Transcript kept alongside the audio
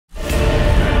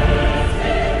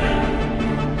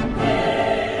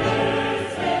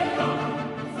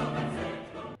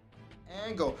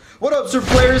What up, super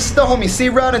players? It's the homie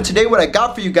C-Round, and today what I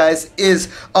got for you guys is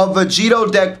a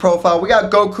Vegito deck profile. We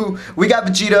got Goku, we got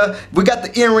Vegeta, we got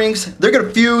the earrings. They're gonna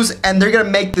fuse and they're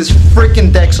gonna make this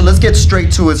freaking deck. So let's get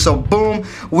straight to it. So boom,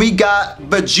 we got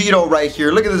Vegito right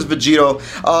here. Look at this Vegito.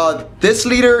 This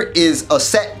leader is a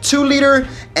set 2 leader,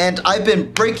 and I've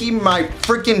been breaking my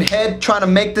freaking head trying to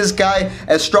make this guy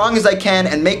as strong as I can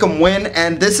and make him win.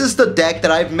 And this is the deck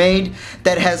that I've made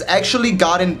that has actually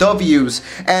gotten W's.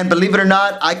 And believe it or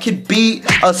not, I could beat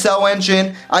a Cell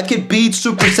Engine, I could beat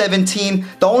Super 17.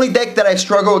 The only deck that I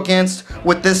struggle against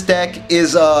with this deck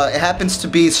is it happens to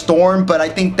be Storm, but I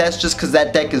think that's just because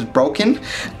that deck is broken.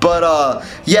 But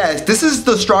yeah, this is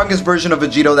the strongest version of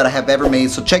Vegito that I have ever made,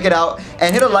 so check it out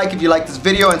and hit a like if you like this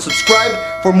video and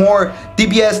subscribe for more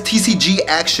DBS TCG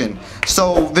action.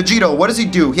 So Vegito, what does he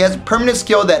do? He has a permanent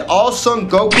skill that all Son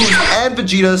Gokus and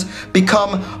Vegetas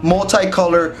become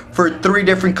multicolor for 3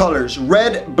 different colors: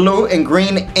 red, blue, and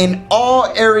green in all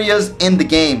areas in the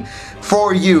game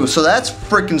for you. So that's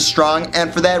freaking strong,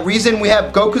 and for that reason we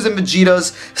have Gokus and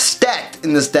Vegetas stacked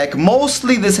in this deck.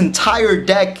 Mostly this entire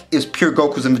deck is pure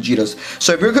Gokus and Vegetas.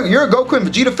 So if you're a Goku and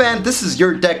Vegeta fan, this is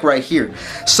your deck right here.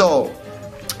 So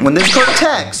when this card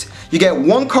attacks, you get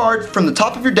 1 card from the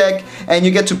top of your deck and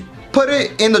you get to put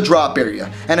it in the drop area,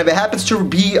 and if it happens to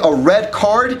be a red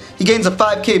card, he gains a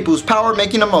 5k boost power,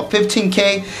 making him a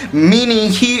 15k, meaning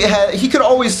he could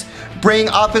always bring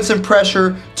offensive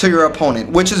pressure to your opponent,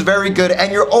 which is very good.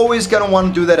 And you're always gonna want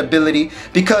to do that ability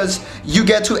because you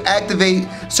get to activate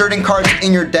certain cards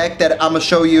in your deck that I'm gonna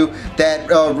show you that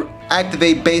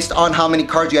activate based on how many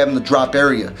cards you have in the drop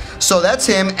area. So that's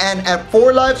him, and at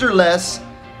 4 lives or less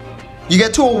you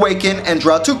get to awaken and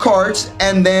draw 2 cards,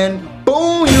 and then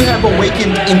boom, you have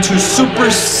awakened into Super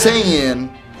Saiyan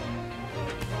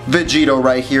Vegito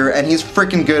right here, and he's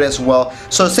freaking good as well.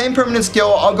 So same permanent skill,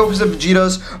 all Gokus and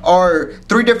Vegetas are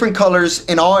 3 different colors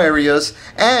in all areas,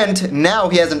 and now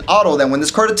he has an auto that when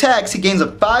this card attacks, he gains a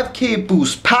 5k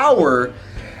boost power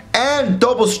and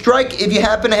double strike if you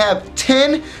happen to have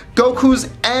 10 Gokus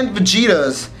and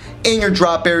Vegetas in your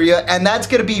drop area. And that's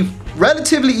gonna be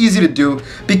relatively easy to do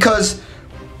because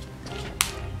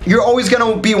you're always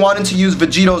gonna be wanting to use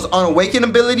Vegito's Unawaken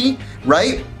ability,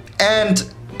 right? And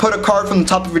put a card from the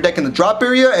top of your deck in the drop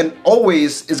area, and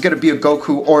always is gonna be a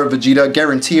Goku or a Vegeta,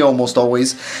 guarantee almost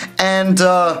always. And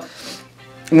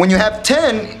when you have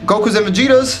 10 Gokus and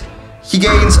Vegetas, he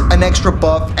gains an extra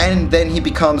buff, and then he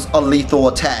becomes a lethal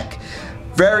attack.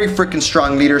 Very freaking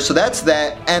strong leader. So that's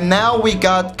that. And now we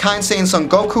got Kind Saiyan Son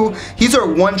Goku. He's our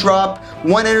 1 drop,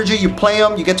 1 energy. You play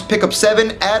him, you get to pick up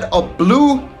 7, add a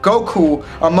blue Goku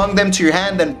among them to your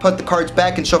hand, then put the cards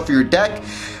back and shuffle your deck.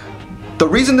 The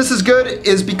reason this is good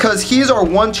is because he's our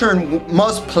 1 turn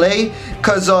must play,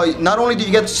 because not only do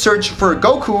you get to search for a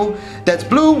Goku that's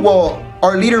blue, well,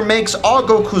 our leader makes all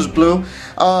Gokus blue.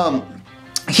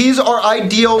 He's our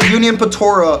ideal Union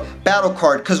Patora battle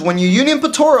card, because when you Union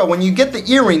Patora, when you get the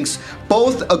earrings,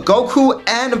 both a Goku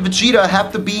and a Vegeta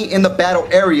have to be in the battle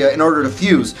area in order to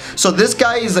fuse. So this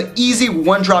guy is an easy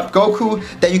 1-drop Goku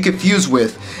that you can fuse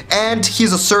with, and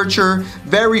he's a searcher,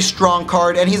 very strong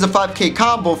card, and he's a 5k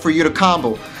combo for you to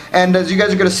combo. And as you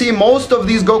guys are going to see, most of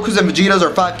these Gokus and Vegetas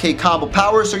are 5k combo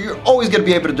power, so you're always going to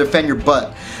be able to defend your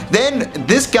butt. Then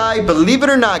this guy, believe it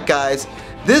or not guys,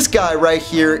 this guy right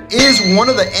here is one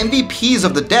of the MVPs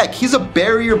of the deck. He's a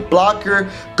barrier blocker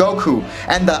Goku,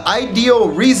 and the ideal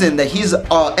reason that he's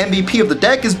MVP of the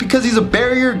deck is because he's a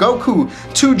barrier Goku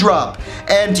 2-drop,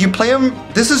 and you play him.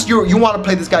 This is you want to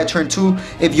play this guy turn 2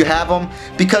 if you have him,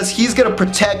 because he's gonna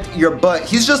protect your butt.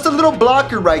 He's just a little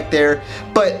blocker right there,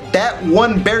 but that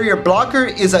 1 barrier blocker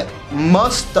is a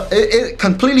must. It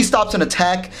completely stops an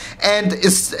attack, and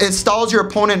it stalls your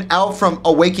opponent out from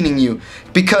awakening you,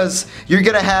 because you're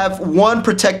gonna have 1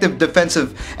 protective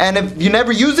defensive, and if you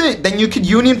never use it, then you could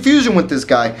Union Fusion with this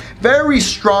guy. Very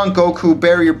strong Goku,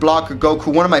 barrier blocker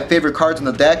Goku, one of my favorite cards in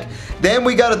the deck. Then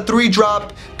we got a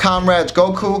 3-drop Comrades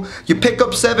Goku. You pick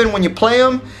up 7 when you play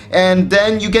him, and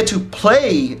then you get to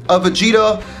play a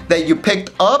Vegeta that you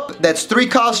picked up that's 3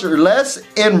 costs or less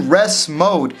in rest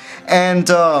mode. And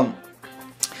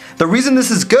the reason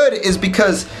this is good is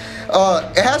because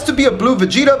it has to be a blue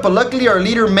Vegeta, but luckily our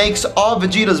leader makes all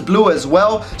Vegetas blue as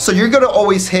well, so you're gonna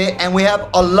always hit, and we have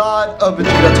a lot of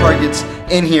Vegeta targets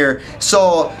in here.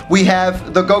 So we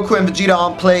have the Goku and Vegeta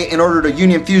on play in order to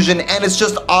Union Fusion, and it's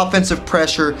just offensive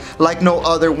pressure like no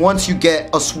other once you get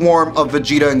a swarm of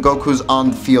Vegeta and Gokus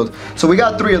on the field. So we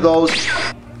got 3 of those.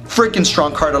 Freaking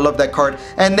strong card, I love that card.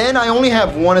 And then I only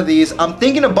have 1 of these. I'm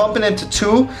thinking of bumping it to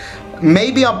 2.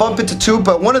 Maybe I'll bump it to 2,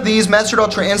 but one of these, Mastered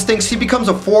Ultra Instincts, he becomes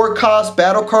a 4-cost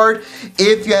battle card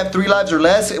if you have 3 lives or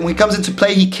less, and when he comes into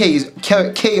play, he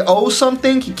KOs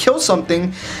something, he kills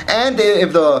something, and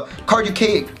if the card you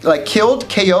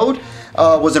KO'd,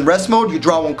 was in rest mode, you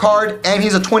draw 1 card, and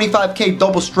he's a 25k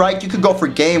double strike. You could go for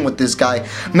game with this guy.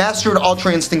 Mastered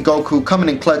Ultra Instinct Goku coming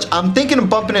in clutch. I'm thinking of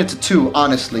bumping it to 2,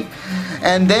 honestly.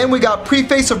 And then we got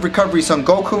Preface of Recovery Son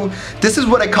Goku. This is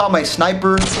what I call my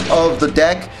sniper of the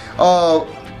deck.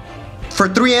 For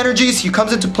 3 energies, he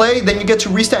comes into play, then you get to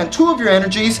restand 2 of your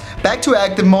energies back to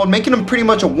active mode, making him pretty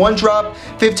much a 1-drop,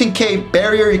 15k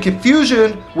barrier. You can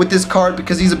fusion with this card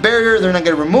because he's a barrier, they're not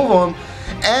going to remove him.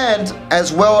 And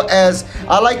as well as,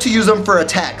 I like to use them for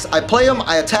attacks. I play them,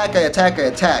 I attack, I attack, I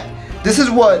attack. This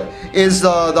is what is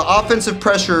the offensive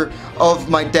pressure of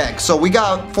my deck. So we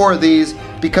got 4 of these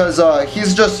because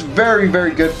he's just very,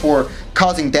 very good for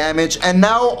causing damage. And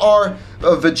now our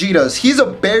Vegetas. He's a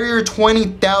barrier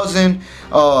 20,000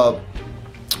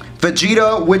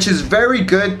 Vegeta, which is very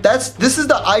good. This is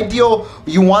the ideal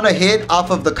you want to hit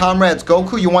off of the Comrades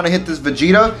Goku. You want to hit this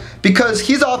Vegeta because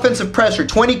he's offensive pressure,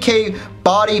 20k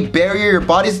body barrier.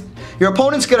 Your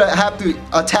opponent's gonna have to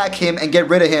attack him and get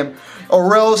rid of him,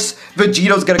 or else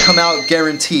Vegito's gonna come out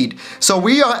guaranteed. So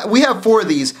we have 4 of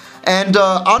these, and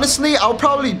honestly, I'll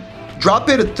probably drop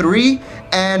it at 3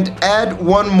 and add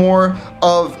 1 more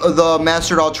of the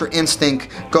Mastered Ultra Instinct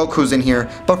Gokus in here.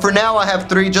 But for now, I have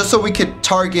 3 just so we could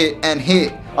target and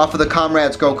hit off of the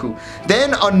Comrades Goku.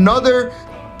 Then another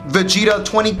Vegeta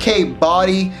 20k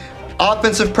body,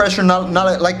 offensive pressure not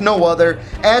like no other,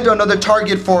 and another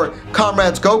target for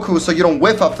Comrades Goku so you don't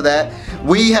whiff off of that.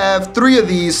 We have 3 of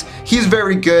these. He's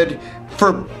very good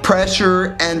for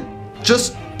pressure, and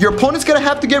just your opponent's gonna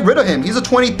have to get rid of him. He's a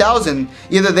 20,000.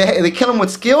 Either they kill him with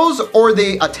skills or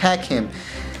they attack him.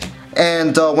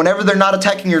 And whenever they're not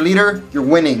attacking your leader, you're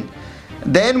winning.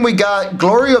 Then we got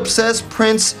Glory Obsessed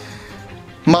Prince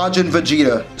Majin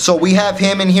Vegeta. So we have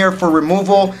him in here for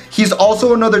removal. He's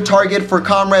also another target for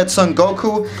Comrade Son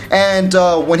Goku. And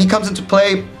when he comes into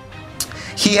play,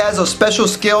 he has a special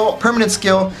skill, permanent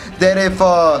skill, that if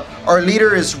our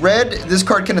leader is red, this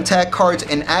card can attack cards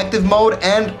in active mode,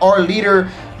 and our leader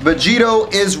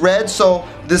Vegito is red, so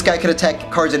this guy can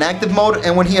attack cards in active mode.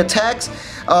 And when he attacks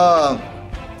a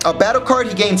battle card,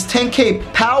 he gains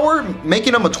 10k power,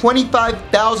 making him a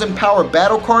 25,000 power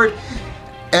battle card.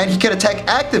 And he can attack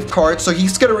active cards, so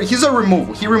he's a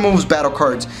removal. He removes battle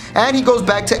cards, and he goes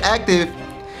back to active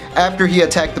after he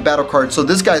attacked the battle card. So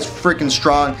this guy's freaking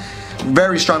strong.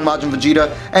 Very strong Majin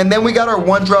Vegeta. And then we got our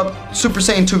 1-drop Super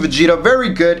Saiyan 2 Vegeta. Very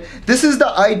good. This is the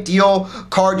ideal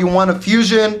card you want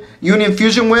to Union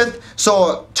Fusion with.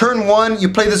 So turn 1, you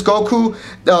play this Goku.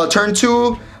 Turn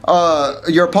 2,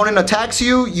 your opponent attacks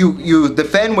you. You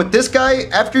defend with this guy.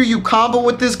 After you combo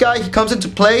with this guy, he comes into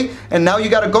play, and now you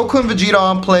got a Goku and Vegeta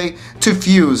on play to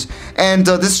fuse. And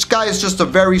this guy is just a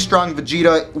very strong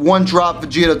Vegeta, 1-drop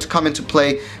Vegeta to come into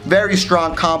play. Very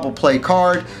strong combo play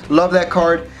card. Love that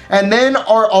card. And then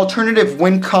our alternative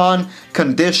win con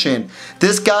condition.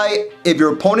 This guy, if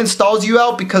your opponent stalls you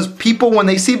out, because people, when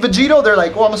they see Vegito, they're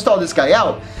like, oh, I'm gonna stall this guy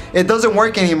out. It doesn't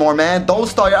work anymore, man. Don't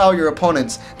stall out your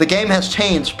opponents. The game has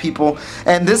changed, people.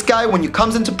 And this guy, when he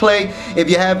comes into play, if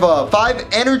you have 5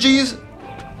 energies,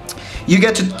 you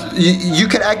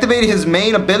can activate his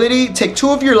main ability, take 2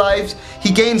 of your lives.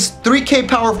 He gains 3k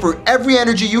power for every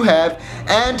energy you have,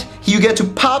 and you get to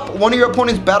pop one of your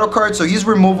opponent's battle cards, so he's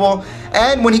removal.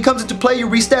 And when he comes into play, you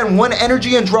restand 1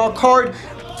 energy and draw a card.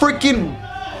 Freaking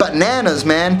bananas,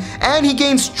 man. And he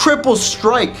gains triple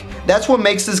strike. That's what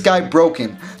makes this guy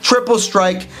broken. Triple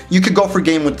strike. You could go for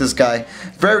game with this guy.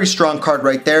 Very strong card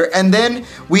right there. And then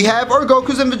we have our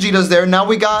Gokus and Vegetas there. Now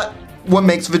we got what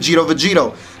makes Vegito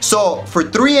Vegito. So for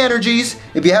 3 energies,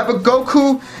 if you have a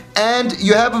Goku and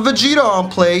you have a Vegito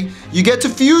on play, you get to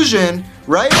fusion,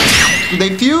 right?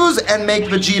 They fuse and make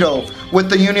Vegito with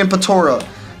the Union Patora.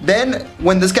 Then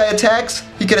when this guy attacks,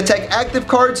 he can attack active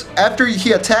cards. After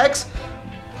he attacks,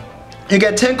 you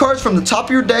get 10 cards from the top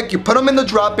of your deck, you put them in the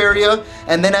drop area,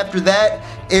 and then after that,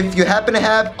 if you happen to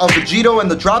have a Vegito in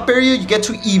the drop area, you get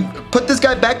to put this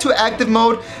guy back to active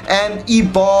mode and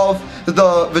evolve the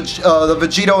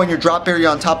Vegito in your drop area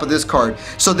on top of this card.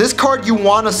 So this card, you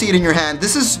want to see it in your hand.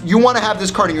 You want to have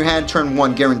this card in your hand turn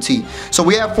 1, guarantee. So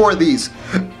we have 4 of these.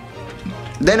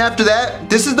 Then after that,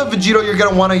 this is the Vegito you're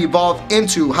going to want to evolve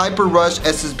into, Hyper Rush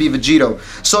SSB Vegito.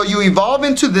 So you evolve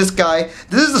into this guy.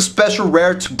 This is a special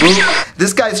rare to boot.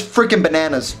 This guy's freaking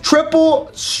bananas. Triple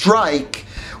strike.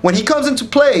 When he comes into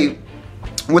play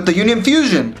with the Union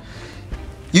Fusion,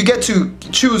 you get to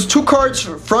choose 2 cards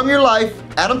from your life,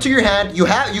 add them to your hand. You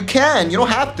don't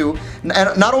have to.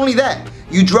 And not only that,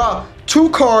 you draw 2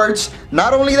 cards.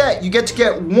 Not only that, you get to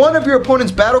get 1 of your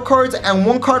opponent's battle cards and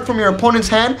 1 card from your opponent's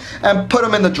hand and put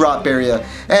them in the drop area.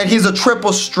 And he's a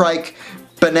triple strike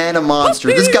banana monster.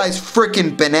 This guy's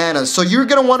freaking bananas. So you're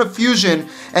gonna want a fusion,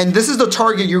 and this is the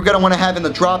target you're gonna want to have in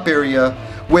the drop area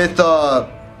with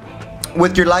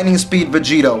your lightning speed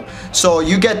Vegito. So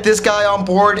you get this guy on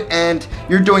board and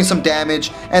you're doing some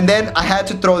damage. And then I had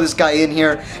to throw this guy in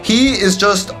here. He is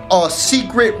just a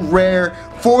secret rare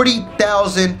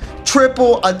 40,000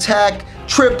 triple attack,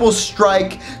 triple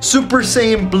strike, Super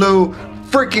Saiyan Blue,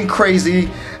 freaking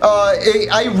crazy.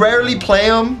 I rarely play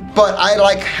him, but I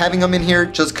like having him in here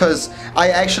just because I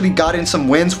actually got in some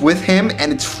wins with him,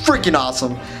 and it's freaking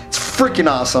awesome. It's freaking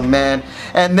awesome, man.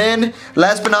 And then,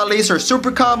 last but not least, are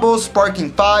super combos,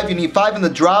 sparking 5. You need 5 in the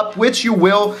drop, which you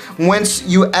will once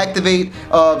you activate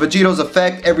Vegito's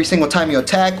effect every single time you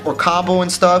attack or combo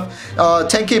and stuff.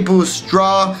 10k boost,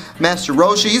 draw, Master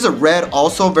Roshi. He's a red,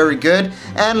 also very good.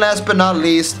 And last but not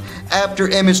least, after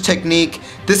image technique,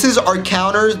 this is our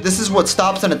counters. This is what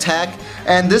stops an attack,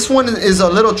 and this one is a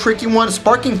little tricky one.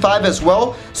 Sparking 5 as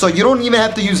well, so you don't even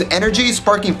have to use energy.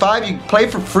 Sparking 5, you play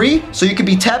for free, so you can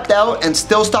be tapped out and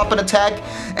still stop an attack,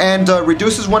 and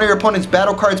reduces one of your opponent's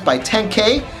battle cards by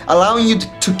 10k, allowing you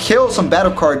to kill some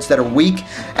battle cards that are weak.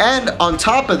 And on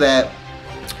top of that,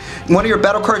 one of your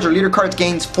battle cards or leader cards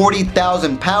gains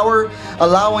 40,000 power,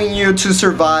 allowing you to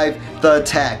survive the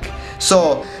attack.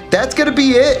 So that's gonna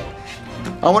be it.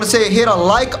 I want to say hit a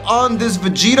like on this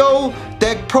Vegito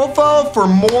deck profile for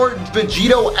more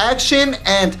Vegito action,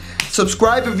 and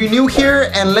subscribe if you're new here,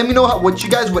 and let me know what you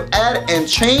guys would add and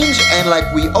change. And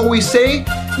like we always say,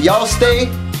 y'all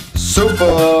stay super.